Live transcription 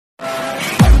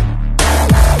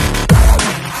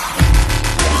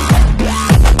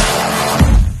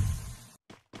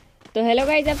तो hello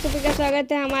guys, आप सभी का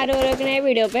स्वागत है हमारे और एक नए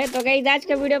वीडियो पे। तो गाइज आज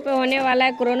का वीडियो पे होने वाला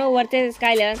है क्रोनो वर्सेस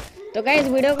स्काइलर। तो गाइज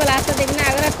वीडियो को लास्ट तक देखना।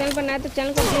 अगर आप चैनल पर नए तो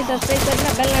चैनल को प्लीज सब्सक्राइब कर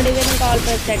देना, बेल नोटिफिकेशन को ऑल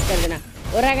पर सेट कर देना।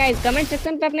 और गाइज कमेंट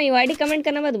सेक्शन पे अपना यूआईडी कमेंट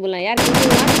करना मत भूलना यार, क्योंकि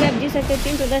वहाँ से आप जीत सकते हो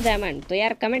 3 से 10 डायमंड। तो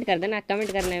यार कमेंट कर देना, कमेंट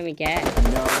करने में क्या है।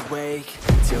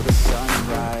 Till the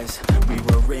sunrise, we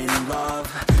were in love,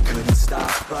 couldn't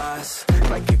stop us,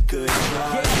 like a good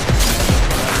drug.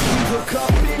 Look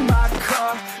up in my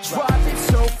car, driving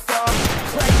so far,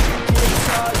 play the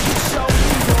guitar, you show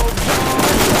me your wrong.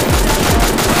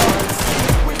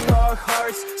 Stick with our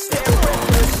hearts, stare at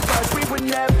the stars, we were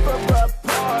never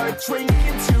apart.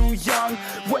 Drinking too young,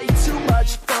 way too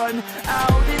much fun,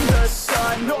 out in the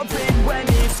sun, orbit when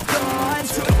it's gone.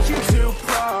 Took you to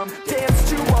prom, dance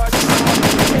to our song,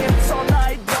 dance all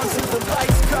night long till the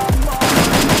lights come on.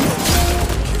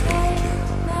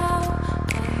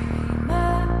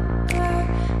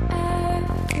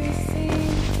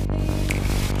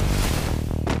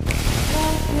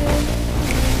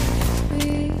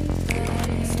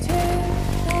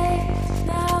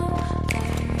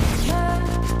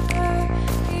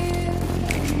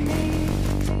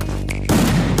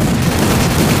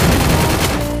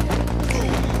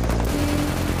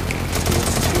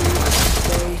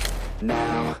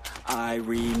 Now I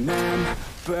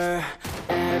remember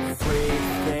everything,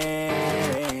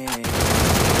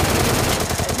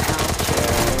 and how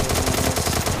careless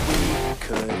we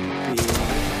could be,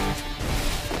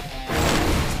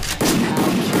 and how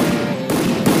careless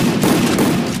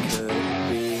we could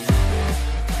be,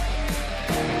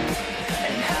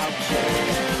 and how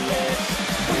careless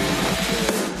we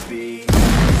could be.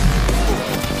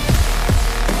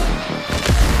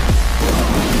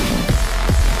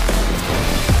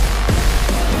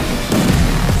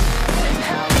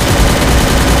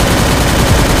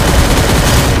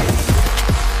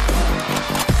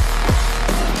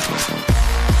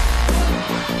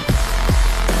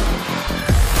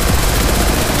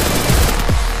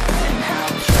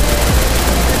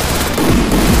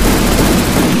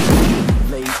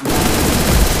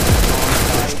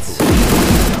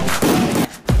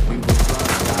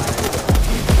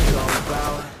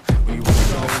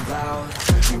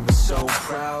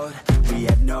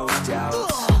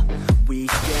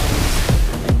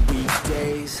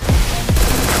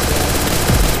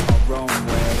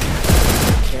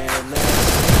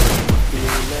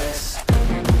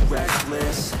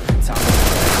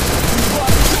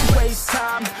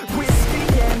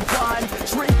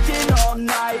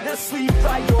 Asleep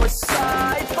by your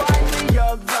side, finally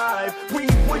alive. We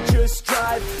would just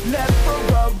drive, never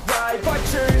arrive. Our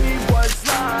journey was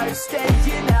live,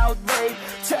 staying out late,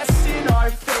 testing our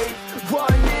fate,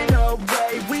 running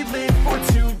away. We live for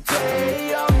today,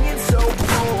 young and so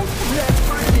bold,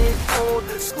 never get old.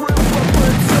 Screw what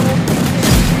we're told, we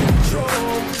can't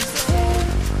control.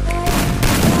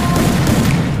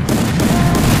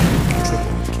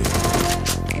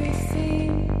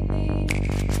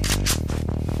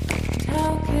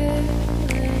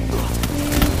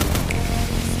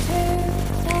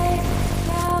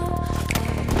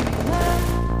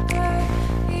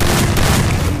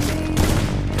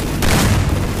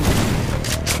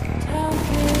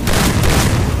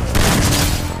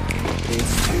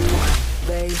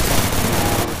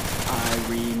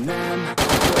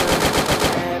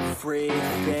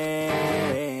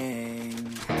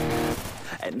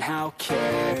 And how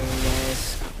careless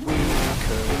we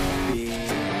could be,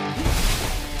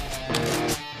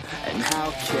 and how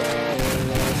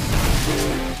careless we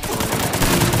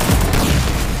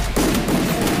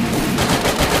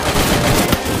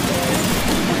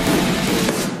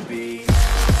could be.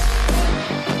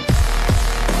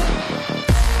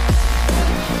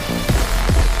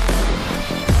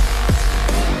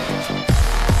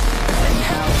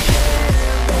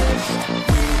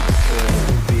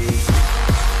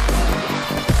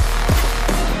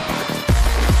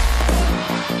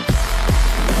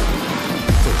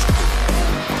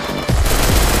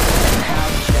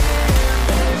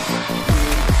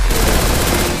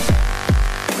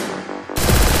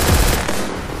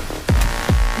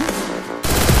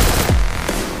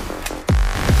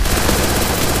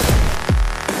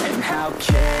 And how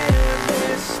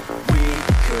careless we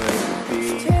could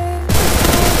be.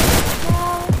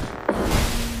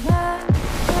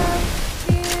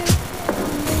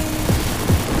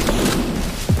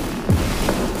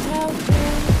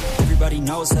 Everybody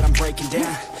knows that I'm breaking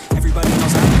down. Everybody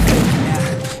knows I'm faking now.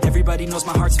 Everybody knows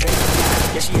my heart's faking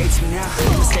now. Yeah, she hates me now,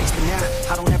 mistakes, but now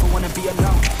I don't ever wanna be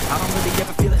alone. I don't really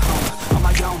ever feel at home on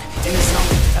my own, in the zone,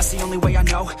 that's the only way I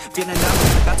know. Feeling up,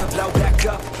 about to blow back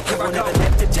up. Here I won't ever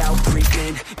let the doubt creep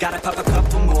in. Gotta pop a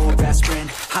couple more aspirin.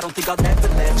 I don't think I'll ever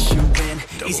let you in.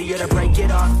 Easier to break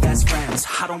it off best friends.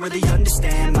 I don't really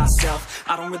understand myself.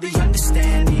 I don't really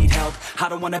understand, need help. I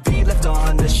don't wanna be left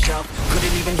on the shelf.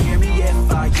 Couldn't even hear me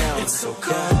if I yelled. It's so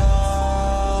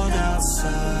cold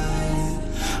outside,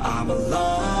 I'm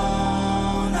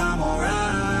alone, I'm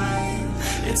alright.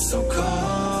 It's so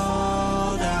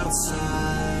cold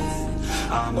outside,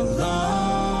 I'm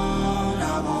alone,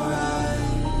 I'm alright.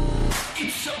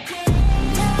 It's so cold.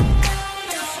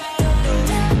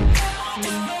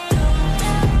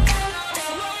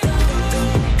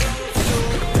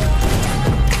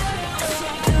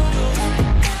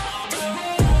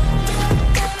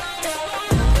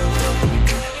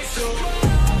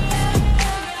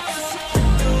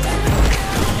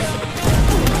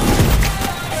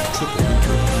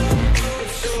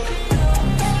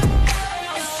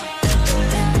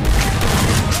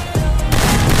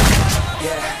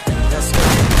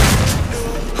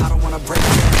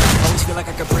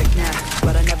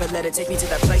 Let it take me to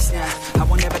that place now. I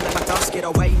won't ever let my thoughts get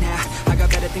away now. I got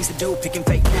better things to do, picking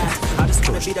fate now. I just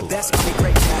wanna be the best, call me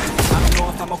great now. I don't know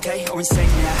if I'm okay or insane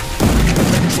now. I don't even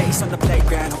let a chase on the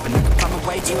playground. Hoping I can find my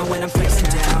way even when I'm facing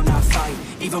down. I fight,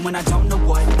 even when I don't know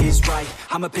what is right.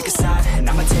 I'ma pick a side and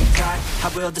I'ma take pride. I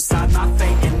will decide my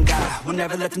fate and I will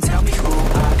never let them tell me who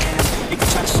I am. If you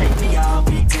try to shake me, I'll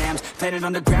be damned. Planet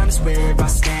on the ground is where I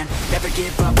stand. Never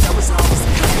give up, that was always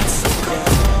the plan. It's so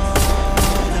cold.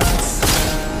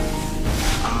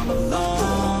 I'm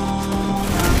alone,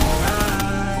 I'm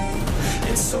alright.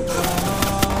 It's so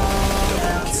cold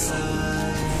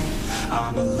outside,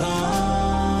 I'm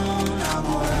alone, I'm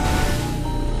alright.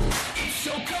 It's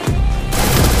so cold.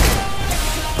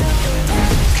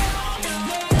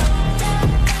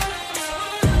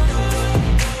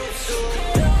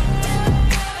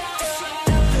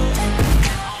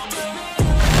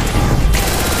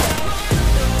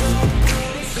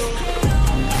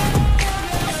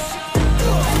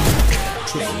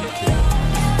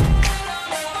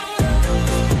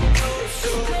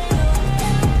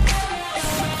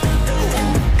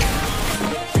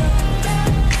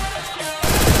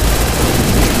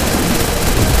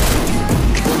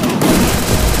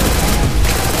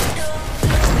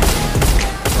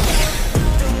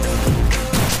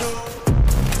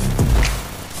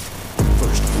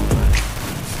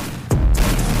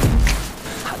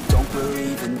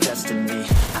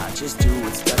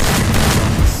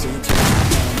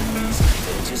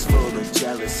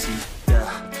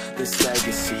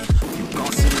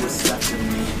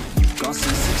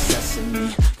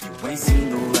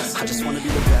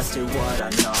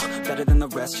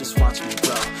 Just watch me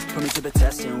grow, put me to the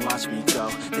test and watch me go.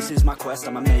 This is my quest,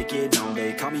 I'ma make it known.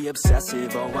 They call me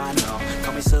obsessive, oh I know.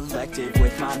 Call me selective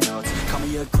with my notes. Call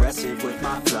me aggressive with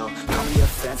my flow. Call me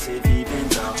offensive even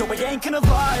though Joe, I ain't gonna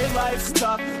lie, life's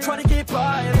tough. Try to get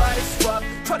by, life's rough.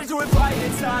 Try to do it right,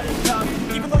 it's not enough.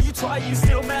 Even though you try, you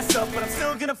still mess up. But I'm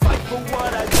still gonna fight for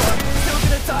what I love. Still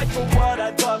gonna die for what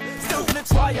I love. Still gonna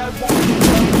try, I won't give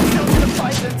up. Still gonna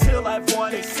fight until I've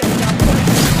won. They say I'm way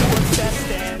too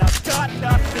obsessed and I've got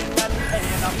nothing left.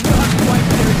 And I'm not quite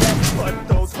there yet, but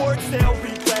those words they'll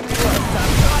regret. Cause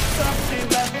I've got something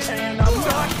left and I'm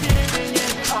not giving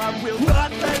in. I will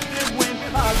not let them win.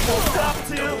 I won't stop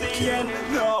till the end,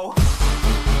 no.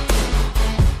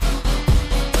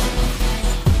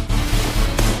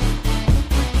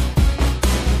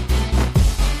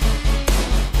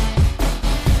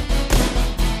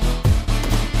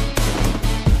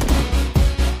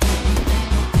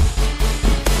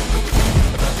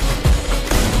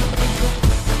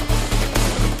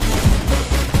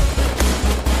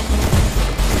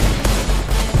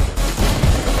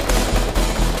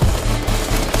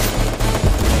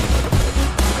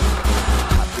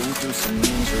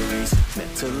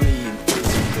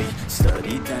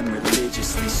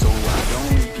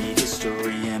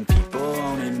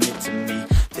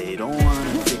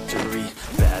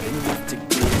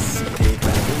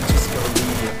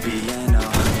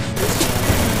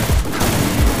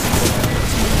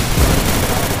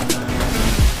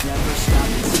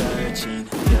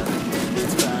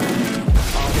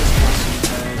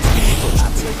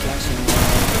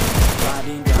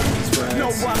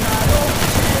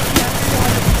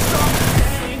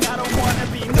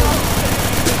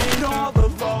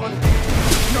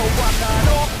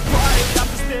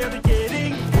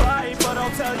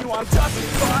 I'm just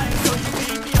fine, so you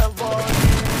leave me alone.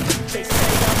 They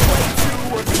say I'm way too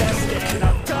obsessed and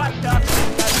I've got nothing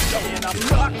left. And I'm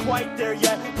not quite there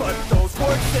yet, but those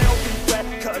words they'll regret.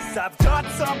 Cause I've got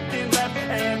something left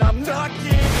and I'm not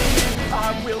giving in.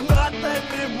 I will not let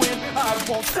them win. I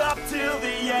won't stop till the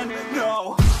end,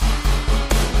 no.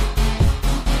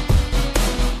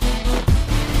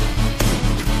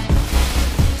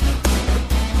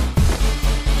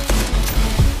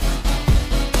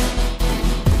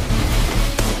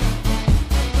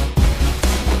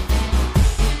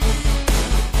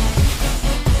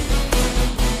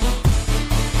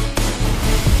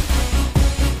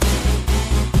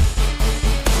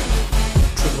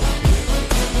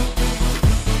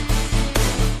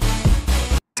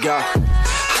 Go.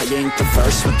 I ain't the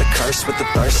first with the curse, with the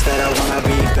burst that I wanna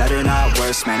be better, not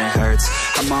worse, man it hurts.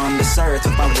 I'm on this earth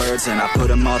with my words and I put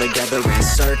them all together,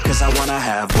 insert, cause I wanna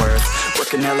have worth.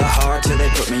 Working hella hard till they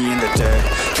put me in the dirt.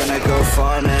 Gonna go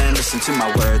far, man, listen to my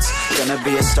words. Gonna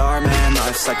be a star, man,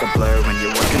 life's like a blur. When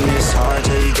you're working this hard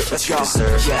till you get what you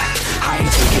deserve. Yeah, I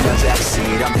ain't taking a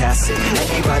backseat, I'm passing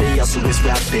anybody else who is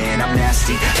rapping, I'm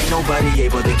nasty. Ain't nobody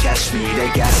able to catch me, they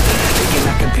gas me. They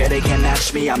cannot compare, they can't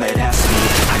match me, I'm at ask me.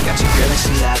 I got your girl and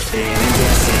she laughing and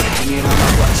dancing, hanging on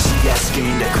my butt, she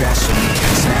asking to crash with me.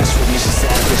 Smash with me, she's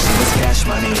savage, she wants cash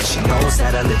money, and she knows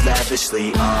that I live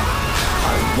lavishly.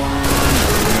 I wanna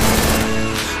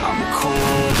live, I'm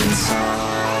cold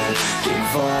inside.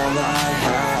 Give all I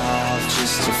have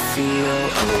just to feel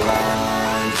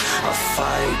alive. I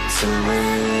fight to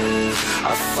live,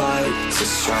 I fight to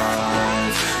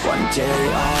strive. One day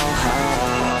I'll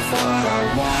have what I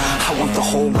want. I want the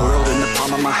whole world in the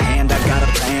palm of my hand. I got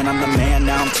a plan, I'm the man.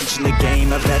 Now I'm teaching the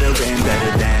game, a veteran,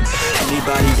 better than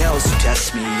anybody else who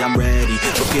tests me. I'm ready,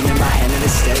 looking in my hand and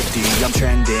it's steady. I'm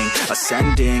trending,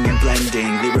 ascending and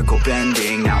blending, lyrical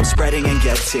bending. Now I'm spreading and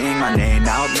getting my name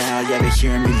out now. Yeah, they're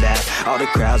hearing me laugh. All the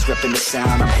crowds repping the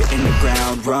sound. I'm hitting the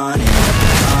ground running,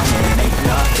 coming, ain't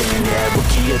nothing. Yeah,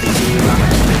 rookie of the year, I'ma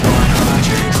keep it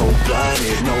 100.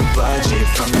 Cold-blooded, no budget,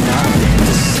 from nothing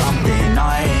to something.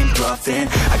 I ain't bluffing,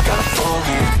 I got a full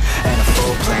hand and a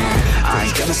full plan. I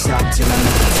ain't gonna stop till I'm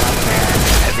at the top, man.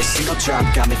 Every single drop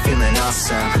got me feeling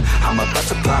awesome. I'm about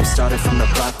to pop, started from the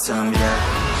bottom,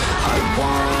 yeah. I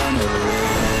wanna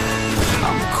live,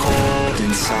 I'm cold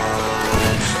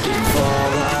inside. Give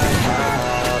all I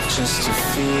have just to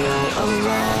feel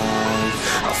alive.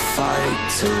 I fight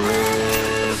to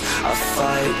live, I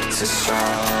fight to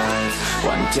strive.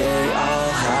 One day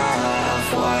I'll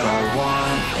have what I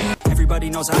want. Everybody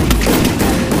knows I ain't faking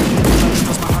that. She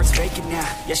knows my heart's faking now.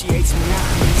 Yeah, she hates me now,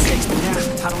 mistakes me now.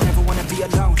 I don't ever wanna be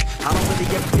alone, I don't really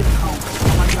ever feel at home.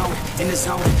 On my own, in the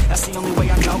zone, that's the only way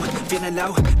I know. Feeling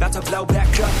low, about to blow back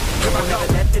up. I'll never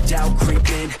let the doubt creep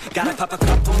in. Gotta pop a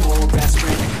couple more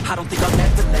aspirin. I don't think I'll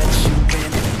ever let you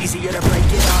win. Easier to break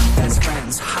it off as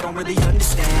friends. I don't really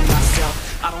understand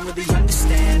myself, I don't really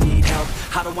understand, need help.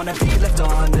 I don't wanna be left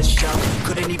on the shelf.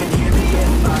 Couldn't even hear me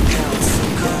if I felt so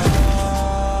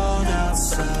cold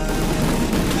outside.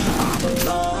 I'm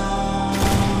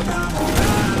alone, I'm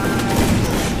alright.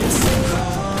 It's so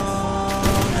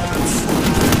cold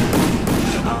outside.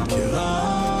 I'm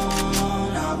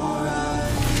alone, I'm alright.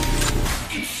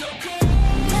 It's so cold.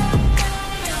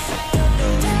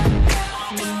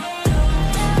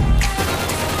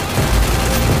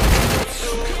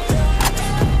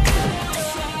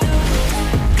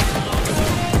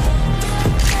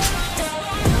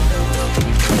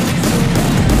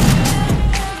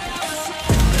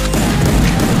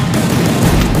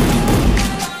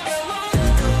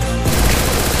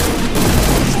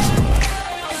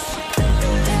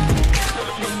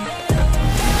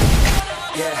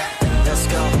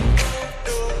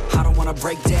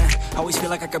 Break down, always feel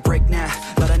like I could break now,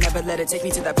 but I never let it take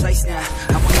me to that place now.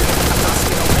 I wonder if I'm lost,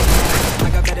 get away now. I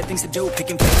got better things to do,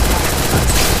 picking fake now. I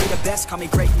just wanna be the best, call me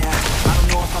great now. I don't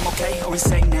know if I'm okay or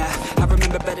insane now. I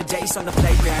remember better days on the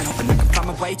playground, hoping I can find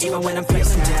my way even when I'm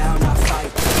feeling down. I fight,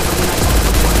 even when I don't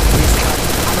know what is right.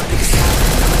 I'm a biggest star,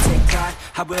 I'ma take pride.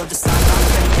 I will decide I'm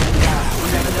faking now.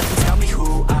 Will never let them tell me who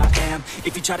I am.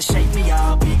 If you try to shake me,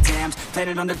 I'll be damned.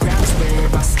 Planet on the ground is where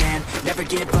I stand. Never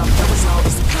give up, that was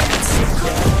always the plan. So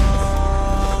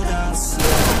cold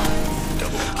outside,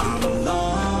 I'm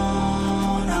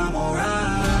alone, I'm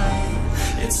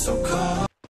alright. It's so cold.